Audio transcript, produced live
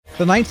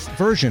The ninth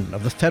version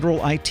of the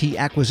Federal IT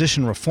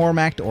Acquisition Reform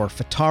Act, or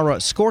FITARA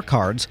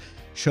scorecards,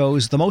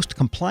 shows the most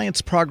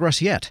compliance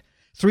progress yet.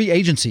 3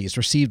 agencies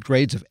received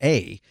grades of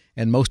A,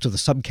 and most of the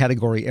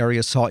subcategory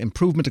areas saw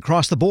improvement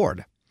across the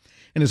board.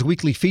 In his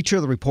weekly feature,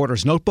 The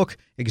Reporter's Notebook,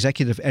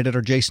 executive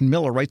editor Jason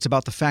Miller writes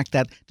about the fact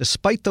that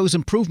despite those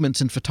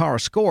improvements in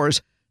FITARA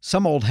scores,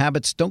 some old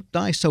habits don't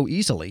die so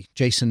easily.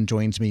 Jason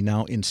joins me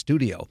now in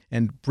studio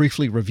and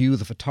briefly review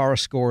the FITARA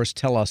scores.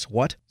 Tell us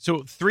what?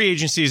 So 3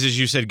 agencies, as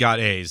you said,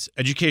 got A's.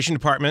 Education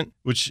Department,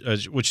 which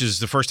is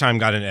the first time,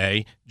 got an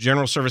A.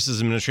 General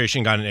Services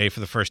Administration got an A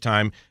for the first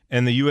time.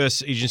 And the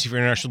U.S. Agency for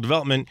International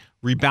Development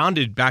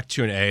rebounded back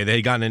to an A. They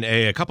had gotten an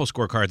A a couple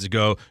scorecards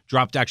ago,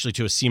 dropped actually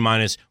to a C-,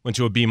 went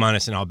to a B-,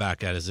 and now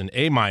back at as an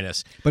A-.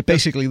 But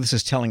basically, this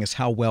is telling us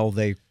how well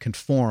they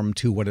conform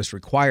to what is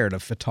required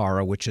of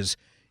FITARA, which is,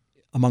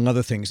 among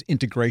other things,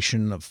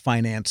 integration of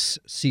finance,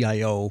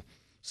 CIO,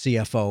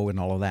 CFO, and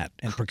all of that,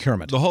 and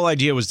procurement. The whole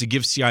idea was to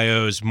give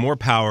CIOs more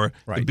power,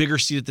 Right. a bigger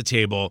seat at the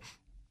table.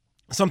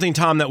 Something,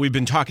 Tom, that we've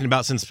been talking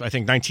about since, I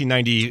think,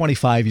 1990.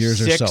 25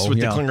 years or so. With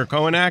yeah. the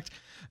Clinger-Cohen Act.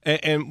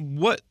 And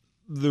what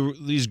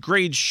these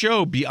grades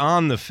show,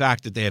 beyond the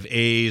fact that they have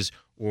A's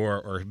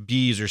or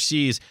B's or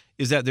C's,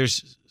 is that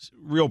there's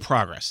real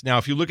progress. Now,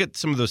 if you look at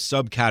some of those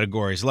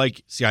subcategories,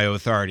 like CIO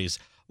authorities,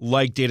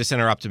 like data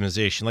center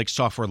optimization, like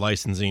software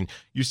licensing,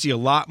 you see a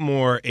lot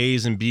more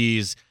A's and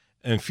B's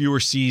and fewer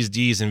C's,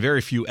 D's, and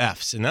very few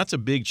F's. And that's a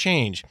big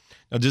change.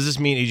 Now, does this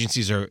mean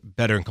agencies are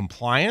better in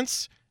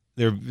compliance?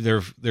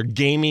 They're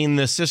gaming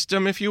the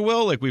system, if you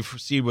will, like we've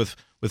seen with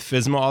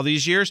FSMA all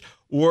these years?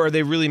 Or are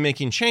they really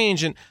making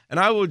change? And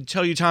I would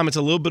tell you, Tom, it's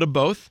a little bit of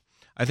both.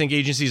 I think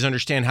agencies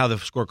understand how the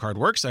scorecard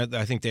works. I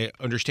think they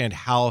understand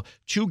how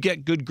to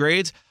get good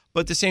grades.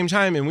 But at the same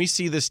time, and we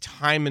see this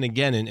time and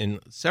again in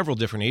several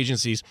different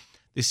agencies,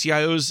 the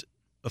CIO's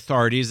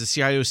authorities, the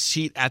CIO's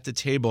seat at the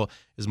table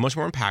is much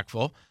more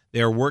impactful.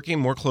 They are working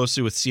more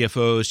closely with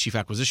CFOs, chief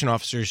acquisition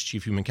officers,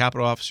 chief human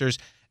capital officers,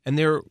 and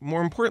they're,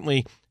 more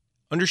importantly,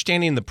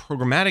 understanding the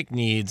programmatic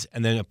needs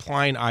and then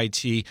applying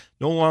IT.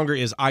 No longer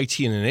is IT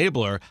an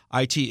enabler.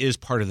 IT is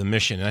part of the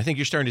mission. And I think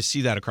you're starting to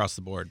see that across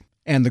the board.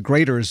 And the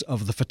graders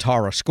of the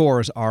FITARA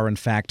scores are, in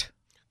fact,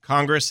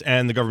 Congress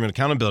and the Government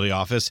Accountability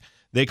Office.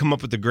 They come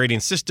up with the grading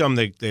system.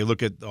 They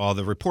look at all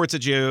the reports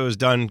that GAO has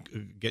done,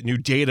 get new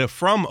data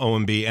from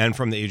OMB and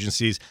from the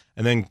agencies,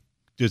 and then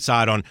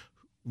decide on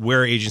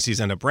where agencies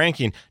end up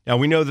ranking. Now,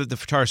 we know that the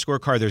FITARA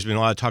scorecard, there's been a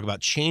lot of talk about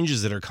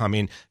changes that are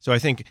coming. So I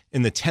think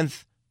in the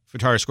 10th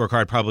FITARA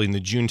scorecard, probably in the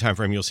June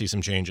timeframe, you'll see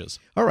some changes.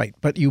 All right.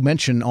 But you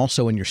mentioned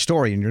also in your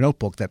story, in your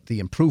notebook, that the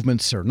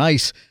improvements are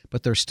nice,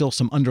 but there's still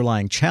some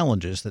underlying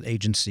challenges that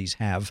agencies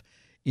have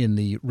in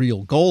the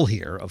real goal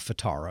here of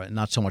FITARA, and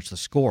not so much the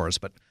scores,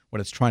 but what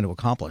it's trying to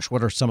accomplish.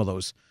 What are some of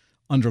those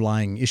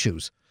underlying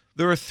issues?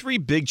 There are 3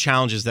 big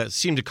challenges that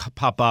seem to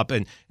pop up,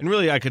 and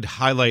really I could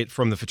highlight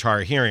from the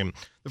FITARA hearing.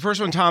 The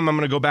first one, Tom, I'm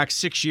going to go back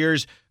 6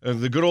 years,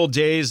 the good old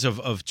days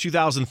of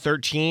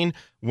 2013,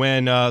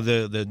 when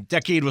the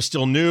decade was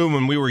still new,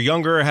 when we were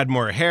younger, had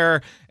more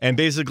hair, and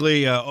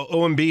basically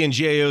OMB and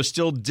GAO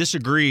still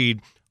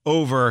disagreed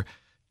over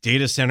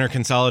data center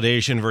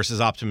consolidation versus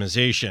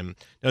optimization.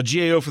 Now,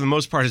 GAO, for the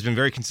most part, has been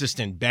very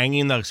consistent,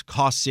 banging the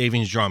cost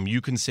savings drum.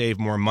 You can save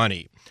more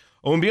money.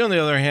 OMB, on the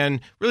other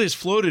hand, really has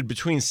floated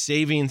between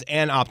savings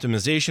and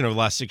optimization over the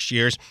last 6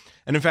 years.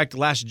 And in fact,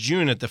 last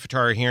June at the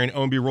FITARA hearing,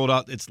 OMB rolled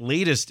out its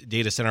latest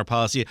data center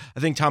policy. I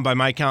think, Tom, by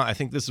my count, I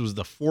think this was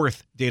the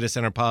 4th data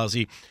center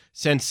policy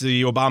since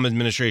the Obama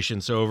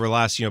administration. So over the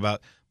last,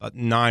 about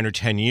 9 or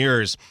 10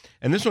 years.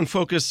 And this one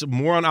focused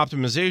more on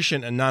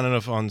optimization and not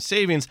enough on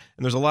savings.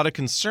 And there's a lot of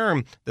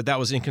concern that that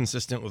was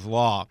inconsistent with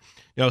law.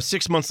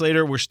 6 months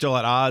later, we're still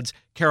at odds.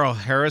 Carol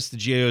Harris, the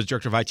GAO's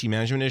Director of IT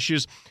Management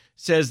Issues,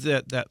 says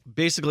that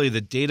basically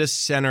the data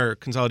center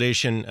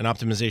consolidation and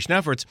optimization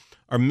efforts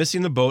are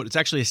missing the boat. It's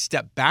actually a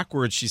step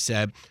backwards, she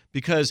said,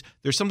 because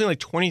there's something like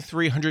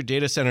 2,300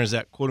 data centers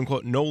that, quote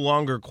unquote, no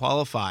longer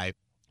qualify.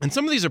 And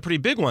some of these are pretty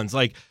big ones,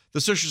 like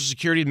the Social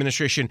Security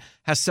Administration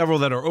has several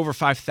that are over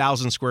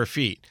 5,000 square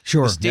feet.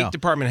 Sure. The State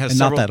Department has and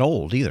several. Not that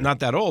old either. Not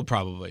that old,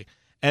 probably.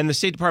 And the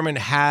State Department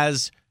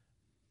has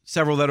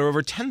several that are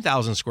over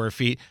 10,000 square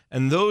feet.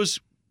 And those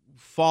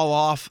fall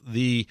off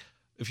the,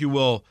 if you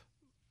will,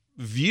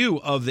 view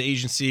of the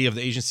agency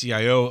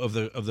CIO of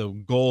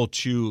the goal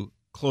to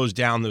close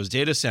down those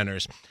data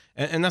centers.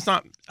 And that's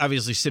not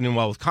obviously sitting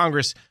well with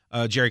Congress.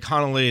 Jerry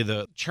Connolly,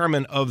 the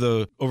chairman of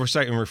the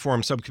Oversight and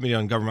Reform Subcommittee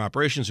on Government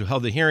Operations, who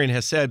held the hearing,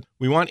 has said,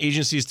 we want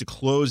agencies to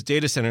close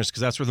data centers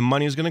because that's where the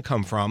money is going to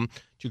come from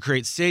to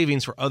create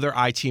savings for other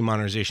IT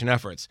modernization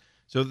efforts.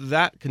 So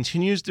that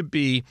continues to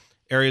be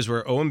areas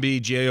where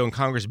OMB, GAO, and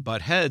Congress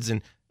butt heads.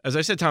 And as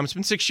I said, Tom, it's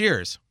been 6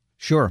 years.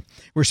 Sure.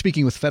 We're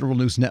speaking with Federal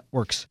News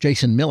Network's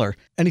Jason Miller.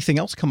 Anything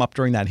else come up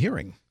during that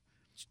hearing?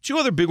 2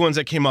 other big ones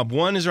that came up.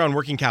 One is around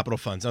working capital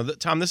funds. Now,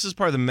 Tom, this is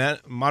part of the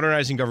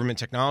Modernizing Government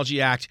Technology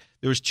Act.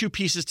 There was 2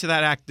 pieces to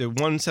that act. The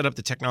one set up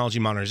the Technology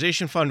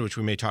Modernization Fund, which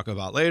we may talk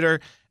about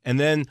later, and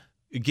then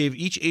it gave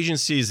each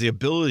agency the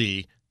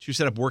ability to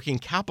set up working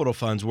capital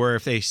funds where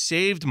if they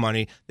saved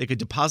money, they could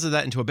deposit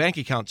that into a bank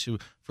account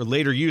for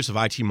later use of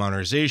IT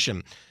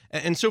modernization.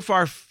 And so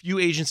far, few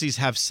agencies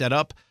have set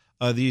up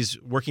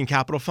these working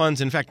capital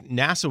funds. In fact,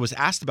 NASA was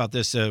asked about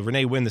this.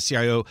 Renee Wynn, the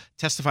CIO,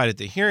 testified at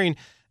the hearing,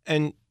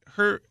 and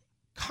her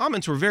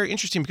comments were very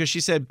interesting because she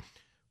said,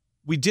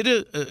 we did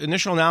an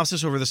initial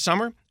analysis over the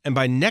summer, and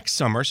by next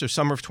summer, so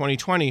summer of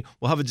 2020,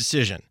 we'll have a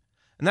decision.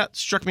 And that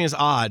struck me as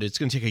odd. It's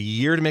going to take a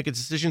year to make a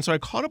decision. So I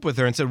caught up with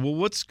her and said, well,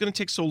 what's going to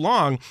take so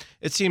long?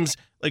 It seems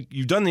like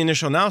you've done the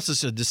initial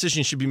analysis. A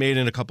decision should be made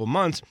in a couple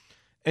months.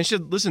 And she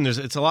said, listen,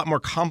 it's a lot more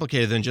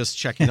complicated than just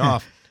checking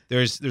off.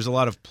 There's a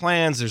lot of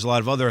plans. There's a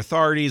lot of other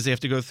authorities they have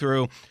to go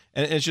through.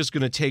 And it's just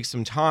going to take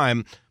some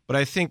time. But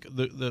I think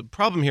the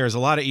problem here is a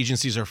lot of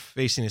agencies are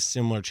facing a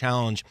similar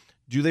challenge.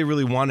 Do they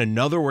really want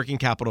another working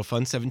capital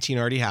fund? 17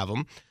 already have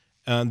them.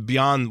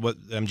 Beyond what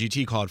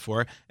MGT called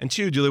for? And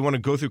two, do they want to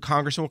go through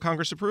Congress and will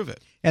Congress approve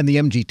it? And the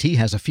MGT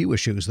has a few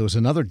issues. There was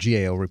another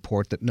GAO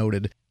report that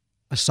noted,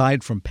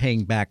 aside from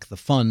paying back the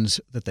funds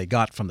that they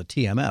got from the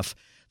TMF,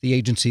 the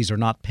agencies are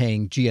not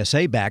paying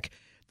GSA back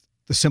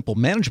the simple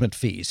management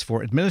fees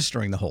for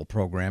administering the whole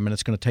program, and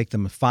it's going to take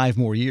them 5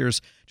 more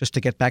years just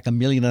to get back $1.5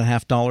 million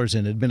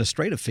in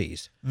administrative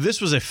fees. This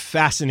was a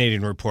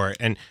fascinating report,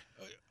 and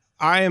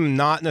I am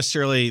not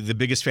necessarily the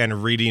biggest fan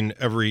of reading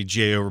every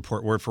GAO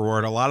report word for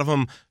word. A lot of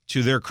them,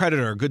 to their credit,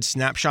 are a good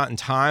snapshot in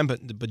time,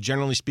 but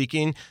generally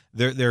speaking,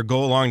 they're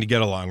go along to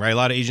get along, right? A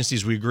lot of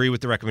agencies, we agree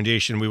with the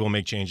recommendation, we will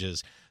make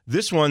changes.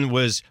 This one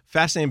was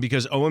fascinating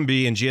because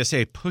OMB and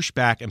GSA pushed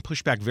back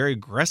very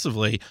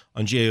aggressively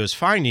on GAO's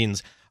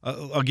findings.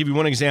 I'll give you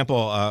one example.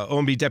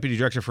 OMB Deputy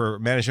Director for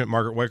Management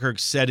Margaret Weikerk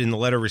said in the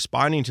letter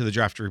responding to the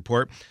draft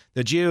report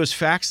that GAO's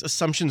facts,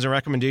 assumptions, and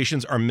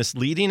recommendations are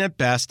misleading at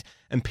best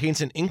and paints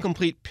an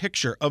incomplete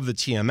picture of the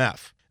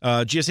TMF.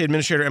 GSA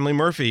Administrator Emily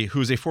Murphy,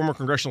 who is a former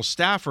congressional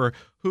staffer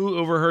who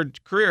over her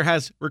career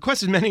has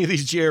requested many of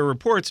these GAO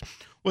reports,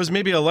 was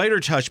maybe a lighter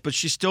touch, but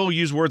she still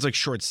used words like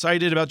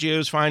short-sighted about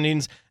GAO's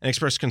findings and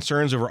expressed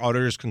concerns over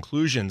auditors'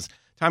 conclusions.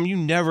 Tom, you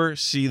never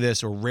see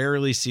this or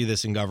rarely see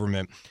this in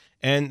government.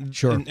 And,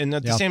 sure. and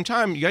at the same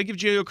time, you got to give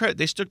GAO credit.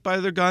 They stuck by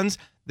their guns.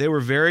 They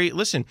were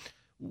listen,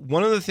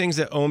 one of the things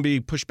that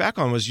OMB pushed back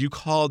on was you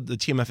called the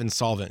TMF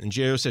insolvent. And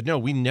GAO said, no,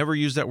 we never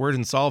used that word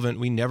insolvent.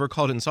 We never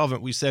called it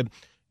insolvent. We said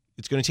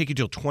it's going to take you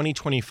till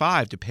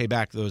 2025 to pay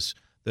back those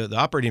the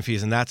operating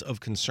fees, and that's of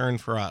concern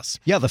for us.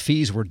 Yeah, the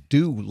fees were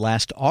due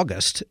last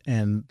August,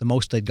 and the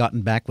most they'd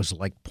gotten back was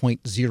like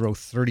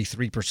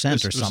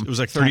 0.033% or something. It was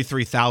like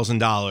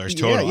 $33,000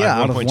 total,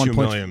 yeah, out of $1.2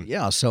 million.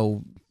 Yeah,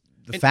 so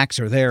the facts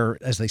are there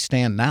as they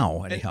stand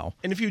now, anyhow.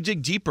 And if you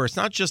dig deeper, it's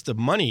not just the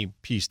money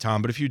piece,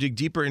 Tom, but if you dig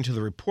deeper into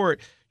the report,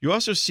 you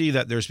also see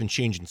that there's been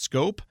change in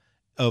scope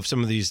of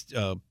some of these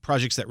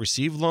projects that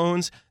receive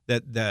loans,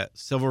 that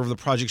several of the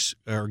projects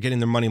are getting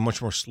their money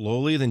much more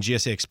slowly than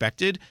GSA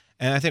expected.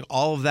 And I think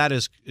all of that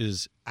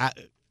is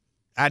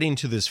adding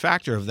to this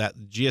factor of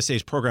that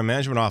GSA's program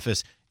management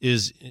office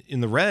is in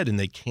the red and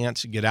they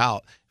can't get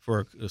out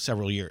for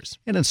several years.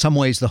 And in some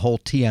ways, the whole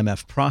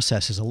TMF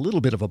process is a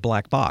little bit of a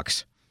black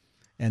box.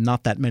 And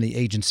not that many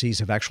agencies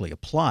have actually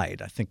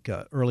applied. I think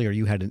earlier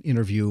you had an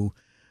interview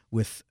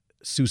with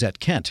Suzette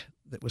Kent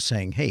that was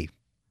saying, hey,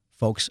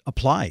 folks,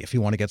 apply if you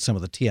want to get some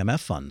of the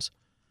TMF funds.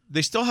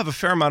 They still have a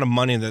fair amount of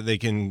money that they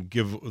can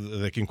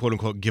quote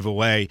unquote give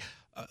away.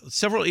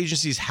 Several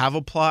agencies have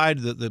applied.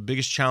 The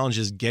biggest challenge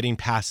is getting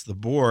past the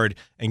board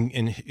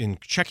and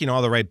checking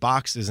all the right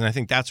boxes. And I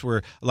think that's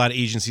where a lot of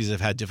agencies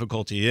have had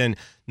difficulty in.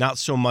 Not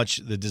so much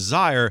the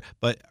desire,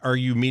 but are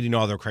you meeting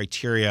all their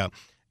criteria?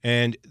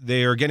 And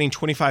they are getting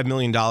 $25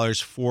 million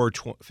for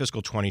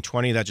fiscal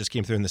 2020. That just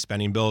came through in the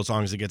spending bill as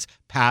long as it gets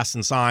passed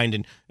and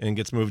signed and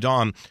gets moved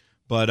on.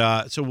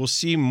 But so we'll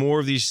see more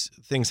of these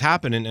things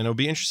happen. And it'll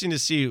be interesting to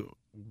see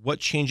what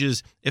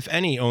changes, if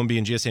any, OMB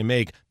and GSA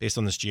make based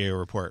on this GAO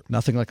report.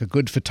 Nothing like a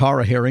good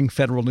FITARA hearing.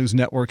 Federal News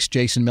Network's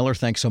Jason Miller,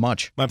 thanks so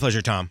much. My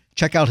pleasure, Tom.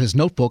 Check out his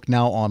notebook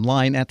now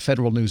online at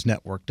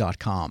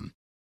federalnewsnetwork.com.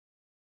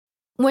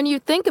 When you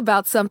think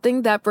about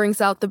something that brings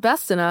out the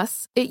best in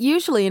us, it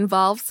usually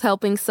involves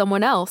helping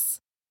someone else.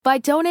 By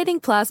donating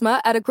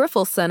plasma at a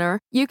Grifols Center,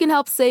 you can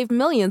help save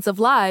millions of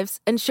lives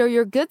and show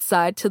your good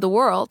side to the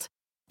world.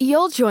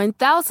 You'll join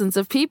thousands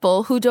of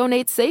people who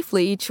donate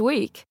safely each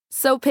week,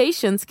 so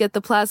patients get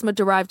the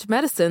plasma-derived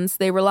medicines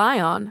they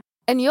rely on.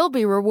 And you'll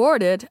be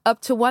rewarded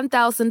up to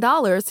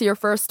 $1,000 your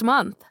first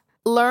month.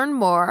 Learn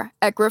more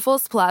at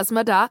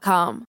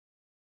grifolsplasma.com.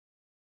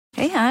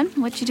 Hey, hon,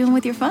 what you doing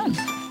with your phone?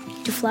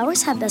 Do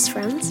flowers have best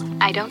friends?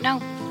 I don't know.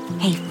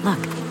 Hey, look.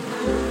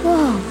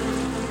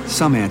 Whoa.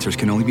 Some answers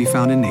can only be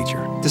found in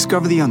nature.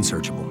 Discover the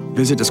unsearchable.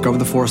 Visit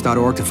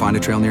discovertheforest.org to find a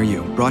trail near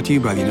you. Brought to you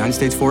by the United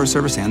States Forest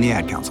Service and the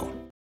Ad Council.